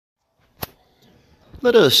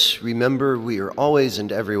Let us remember we are always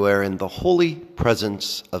and everywhere in the holy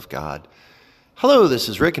presence of God. Hello, this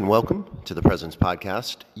is Rick, and welcome to the Presence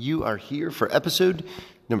Podcast. You are here for episode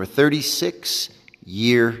number 36,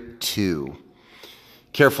 year 2.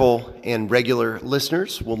 Careful and regular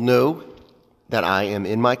listeners will know that I am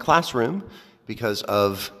in my classroom because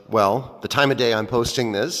of, well, the time of day I'm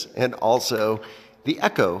posting this and also the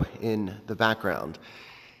echo in the background.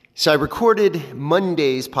 So I recorded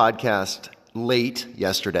Monday's podcast late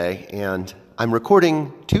yesterday, and I'm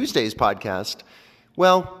recording Tuesday's podcast,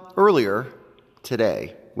 well, earlier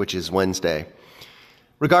today, which is Wednesday.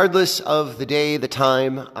 Regardless of the day, the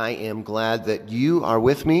time, I am glad that you are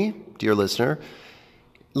with me, dear listener,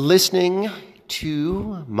 listening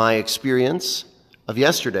to my experience of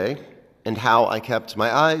yesterday and how I kept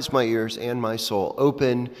my eyes, my ears, and my soul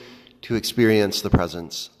open to experience the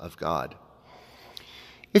presence of God.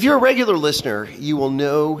 If you're a regular listener, you will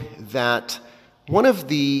know that one of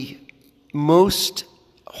the most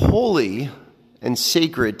holy and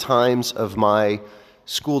sacred times of my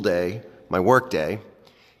school day, my work day,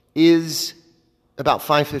 is about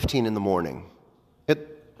 5:15 in the morning.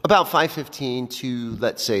 About 5:15 to,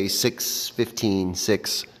 let's say, 6:15,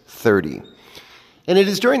 6:30. And it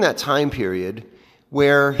is during that time period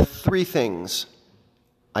where three things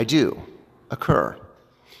I do occur.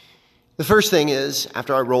 The first thing is,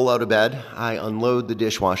 after I roll out of bed, I unload the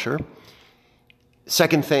dishwasher.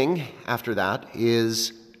 Second thing after that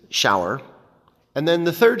is shower. And then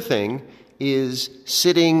the third thing is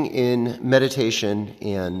sitting in meditation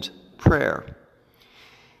and prayer.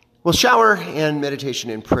 Well, shower and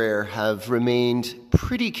meditation and prayer have remained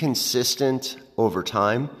pretty consistent over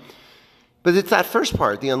time. But it's that first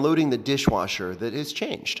part, the unloading the dishwasher, that has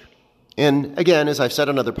changed. And again, as I've said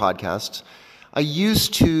on other podcasts, I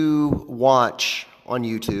used to watch on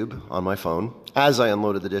YouTube, on my phone, as I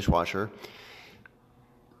unloaded the dishwasher,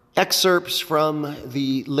 excerpts from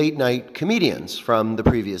the late night comedians from the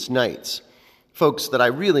previous nights. Folks that I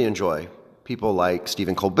really enjoy. People like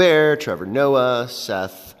Stephen Colbert, Trevor Noah,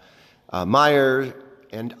 Seth Meyers,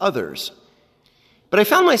 and others. But I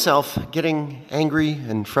found myself getting angry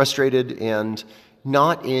and frustrated and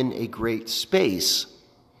not in a great space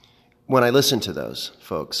when I listened to those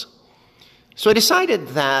folks. So I decided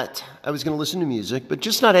that I was going to listen to music, but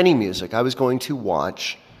just not any music. I was going to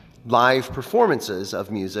watch live performances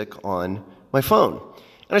of music on my phone.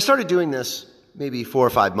 And I started doing this maybe 4 or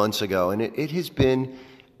 5 months ago, and it has been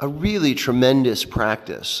a really tremendous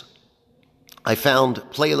practice. I found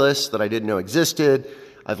playlists that I didn't know existed.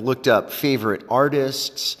 I've looked up favorite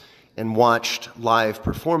artists and watched live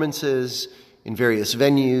performances in various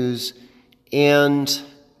venues, and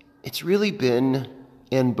it's really been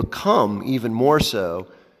and become even more so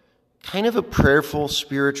kind of a prayerful,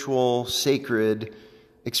 spiritual, sacred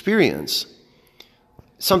experience.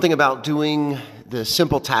 Something about doing the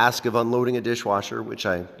simple task of unloading a dishwasher, which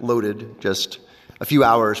I loaded just a few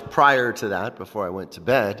hours prior to that before I went to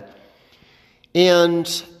bed,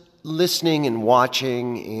 and listening and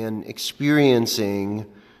watching and experiencing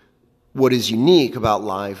what is unique about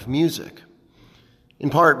live music. In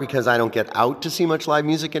part because I don't get out to see much live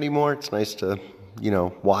music anymore. It's nice to,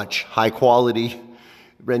 watch high-quality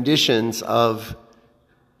renditions of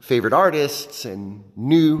favorite artists and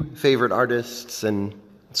new favorite artists and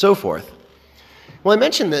so forth. Well, I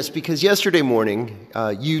mentioned this because yesterday morning,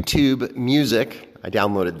 YouTube Music, I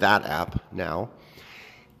downloaded that app now,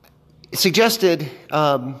 suggested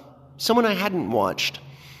someone I hadn't watched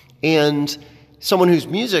and someone whose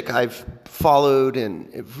music I've followed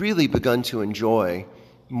and have really begun to enjoy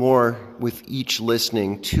more with each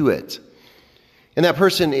listening to it. And that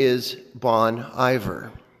person is Bon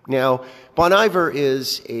Iver. Now, Bon Iver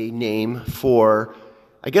is a name for,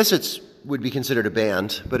 I guess would be considered a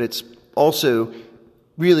band, but it's also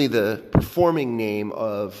really the performing name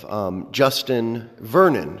of Justin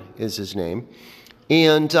Vernon is his name.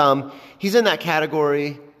 And he's in that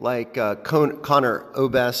category like Connor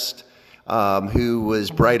Oberst, who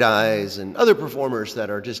was Bright Eyes, and other performers that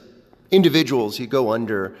are just individuals who go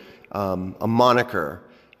under a moniker.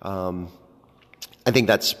 I think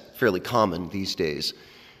that's fairly common these days.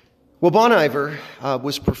 Well, Bon Iver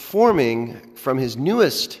was performing from his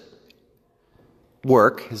newest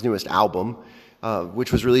work, his newest album,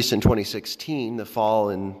 which was released in 2016, the fall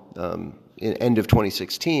and end of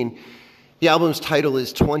 2016. The album's title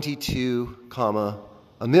is 22,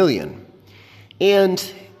 a Million.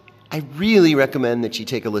 And I really recommend that you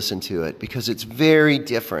take a listen to it because it's very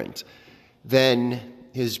different than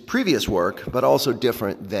his previous work, but also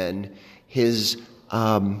different than his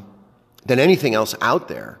than anything else out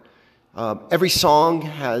there. Every song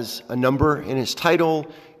has a number in its title,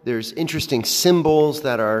 There's interesting symbols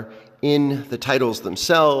that are in the titles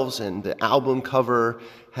themselves, and the album cover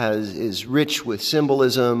is rich with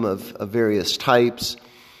symbolism of various types.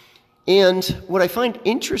 And what I find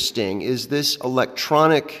interesting is this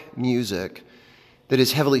electronic music that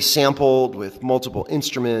is heavily sampled with multiple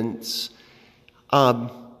instruments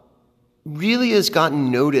really has gotten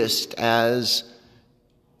noticed as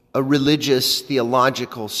a religious,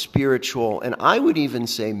 theological, spiritual, and I would even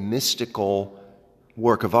say mystical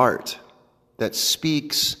work of art that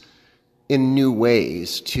speaks in new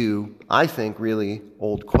ways to, I think, really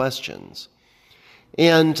old questions.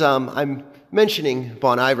 And I'm mentioning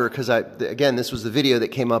Bon Iver because, again, this was the video that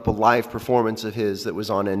came up, a live performance of his that was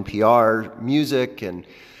on NPR Music, and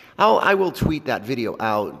I will tweet that video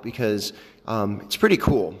out because it's pretty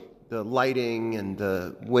cool. The lighting and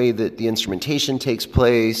the way that the instrumentation takes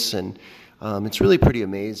place, and it's really pretty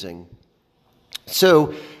amazing.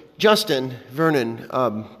 So Justin Vernon,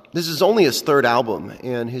 this is only his third album,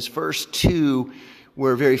 and his first two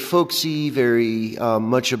were very folksy, very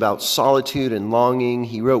much about solitude and longing.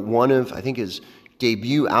 He wrote one of, I think, his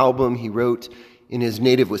debut album he wrote in his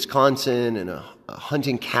native Wisconsin in a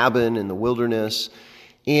hunting cabin in the wilderness.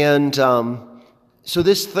 And so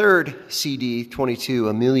this third CD, 22,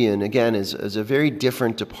 A Million, again, is a very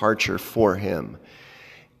different departure for him.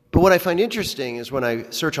 But what I find interesting is when I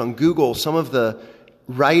search on Google, some of the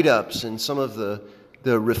write-ups and some of the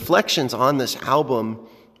reflections on this album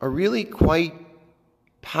are really quite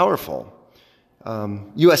powerful.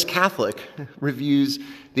 U.S. Catholic reviews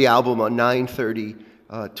the album on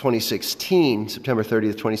 9/30/2016, September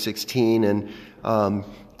 30th, 2016, and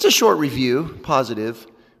it's a short review, positive,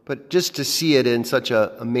 but just to see it in such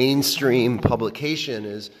a mainstream publication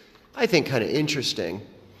is, I think, kind of interesting.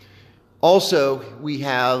 Also, we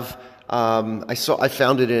have, I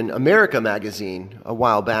found it in America magazine a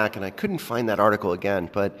while back, and I couldn't find that article again,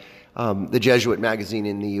 but the Jesuit magazine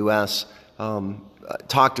in the U.S.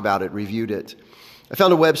 Talked about it, reviewed it. I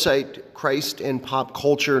found a website,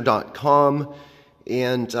 christandpopculture.com,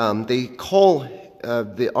 and they call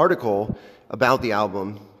the article about the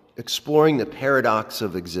album Exploring the Paradox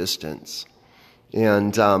of Existence,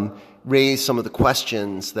 and raise some of the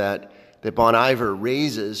questions that Bon Iver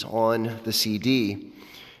raises on the CD.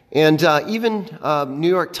 And even New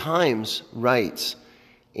York Times writes,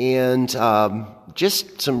 and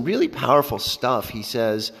just some really powerful stuff. He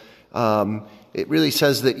says, it really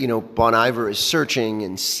says that, Bon Iver is searching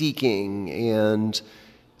and seeking and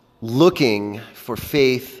looking for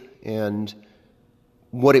faith and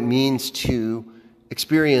what it means to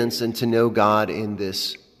experience and to know God in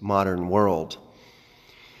this modern world.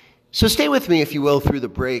 So stay with me, if you will, through the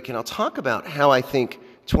break, and I'll talk about how I think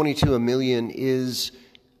 22 A Million is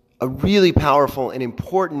a really powerful and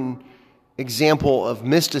important example of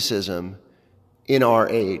mysticism in our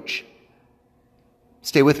age.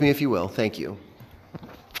 Stay with me, if you will. Thank you.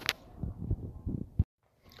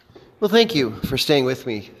 Well, thank you for staying with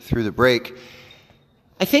me through the break.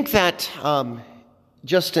 I think that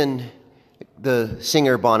Justin, the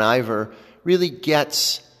singer Bon Iver, really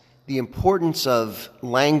gets the importance of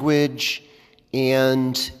language,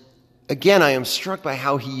 and again, I am struck by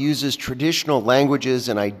how he uses traditional languages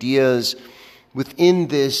and ideas within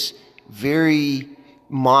this very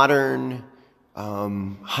modern,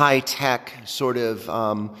 high-tech sort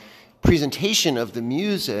of presentation of the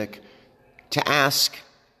music to ask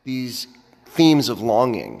these themes of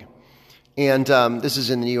longing. And this is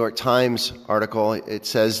in the New York Times article. It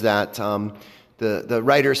says that the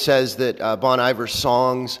writer says that Bon Iver's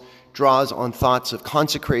songs draws on thoughts of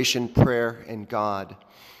consecration, prayer, and God.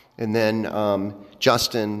 And then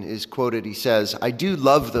Justin is quoted, he says, "I do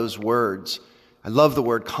love those words. I love the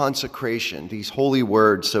word consecration, these holy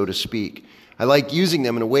words, so to speak. I like using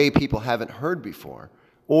them in a way people haven't heard before,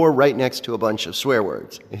 or right next to a bunch of swear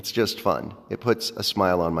words. It's just fun. It puts a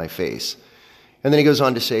smile on my face." And then he goes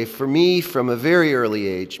on to say, "For me, from a very early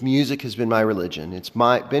age, music has been my religion. It's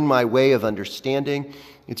been my way of understanding.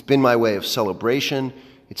 It's been my way of celebration.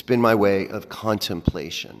 It's been my way of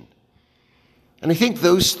contemplation." And I think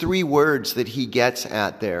those three words that he gets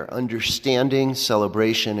at there, understanding,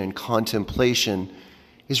 celebration, and contemplation,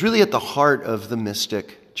 is really at the heart of the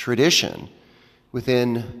mystic tradition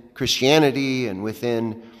within Christianity and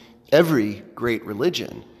within every great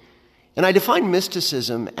religion. And I define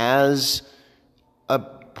mysticism as a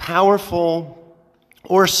powerful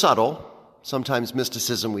or subtle, sometimes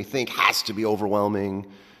mysticism we think has to be overwhelming,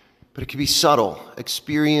 but it can be subtle,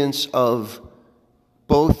 experience of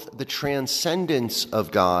both the transcendence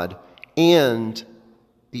of God and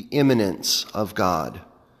the immanence of God.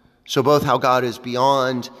 So both how God is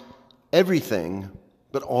beyond everything,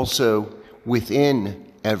 but also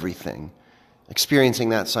within everything, experiencing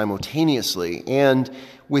that simultaneously. And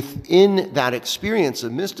within that experience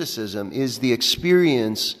of mysticism is the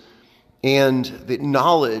experience and the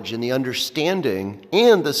knowledge and the understanding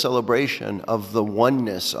and the celebration of the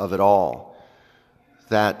oneness of it all.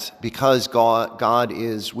 That because God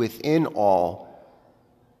is within all,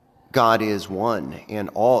 God is one, and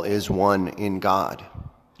all is one in God.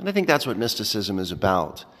 And I think that's what mysticism is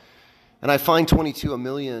about. And I find 22 a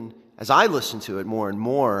Million, as I listen to it more and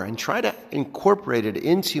more, and try to incorporate it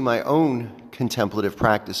into my own contemplative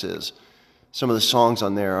practices. Some of the songs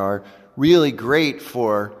on there are really great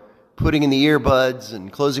for putting in the earbuds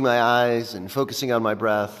and closing my eyes and focusing on my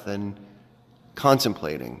breath and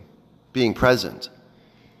contemplating, being present.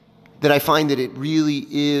 That I find that it really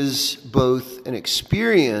is both an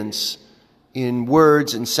experience in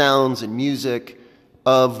words and sounds and music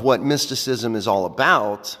of what mysticism is all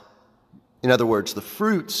about, in other words, the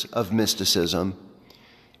fruits of mysticism,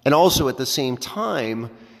 and also at the same time,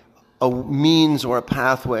 a means or a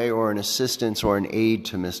pathway or an assistance or an aid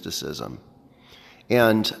to mysticism.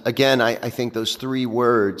 And again, I think those three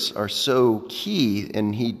words are so key,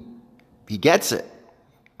 and he gets it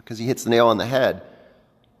because he hits the nail on the head.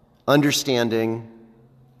 Understanding,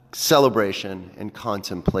 celebration, and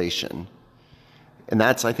contemplation. And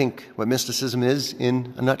that's, I think, what mysticism is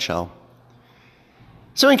in a nutshell.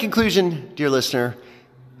 So in conclusion, dear listener,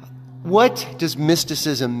 what does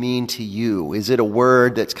mysticism mean to you? Is it a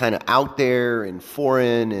word that's kind of out there and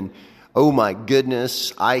foreign and, oh my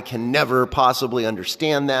goodness, I can never possibly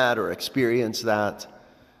understand that or experience that?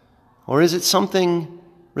 Or is it something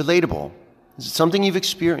relatable? Is it something you've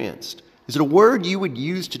experienced? Is it a word you would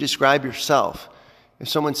use to describe yourself? If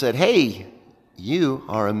someone said, hey, you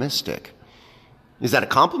are a mystic. Is that a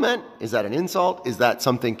compliment? Is that an insult? Is that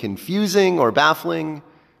something confusing or baffling?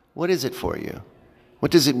 What is it for you?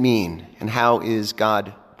 What does it mean? And how is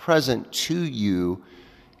God present to you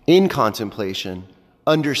in contemplation,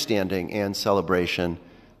 understanding, and celebration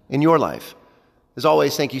in your life? As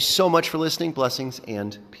always, thank you so much for listening. Blessings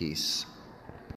and peace.